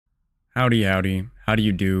Howdy, howdy. How do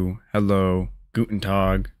you do? Hello, guten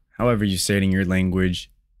tag, however you say it in your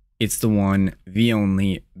language. It's the one, the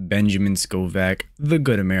only, Benjamin Scovach, the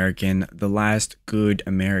good American, the last good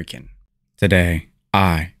American. Today,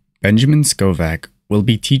 I, Benjamin Scovach, will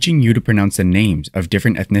be teaching you to pronounce the names of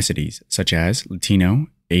different ethnicities, such as Latino,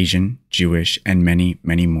 Asian, Jewish, and many,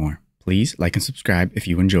 many more. Please like and subscribe if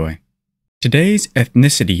you enjoy. Today's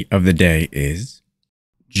ethnicity of the day is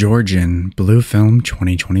Georgian Blue Film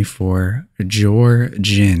 2024.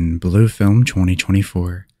 Georgian Blue Film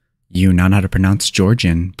 2024. You now know how to pronounce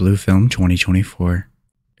Georgian Blue Film 2024.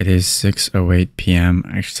 It is 6:08 p.m.,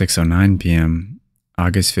 actually 6:09 p.m.,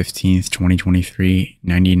 August 15th, 2023,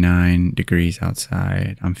 99 degrees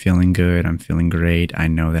outside. I'm feeling good. I'm feeling great. I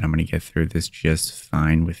know that I'm going to get through this just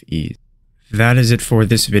fine with ease. That is it for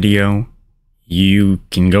this video. You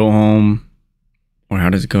can go home. Or how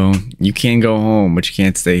does it go? You can go home, but you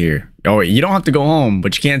can't stay here. Oh, wait, you don't have to go home,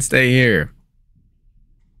 but you can't stay here.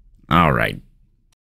 All right.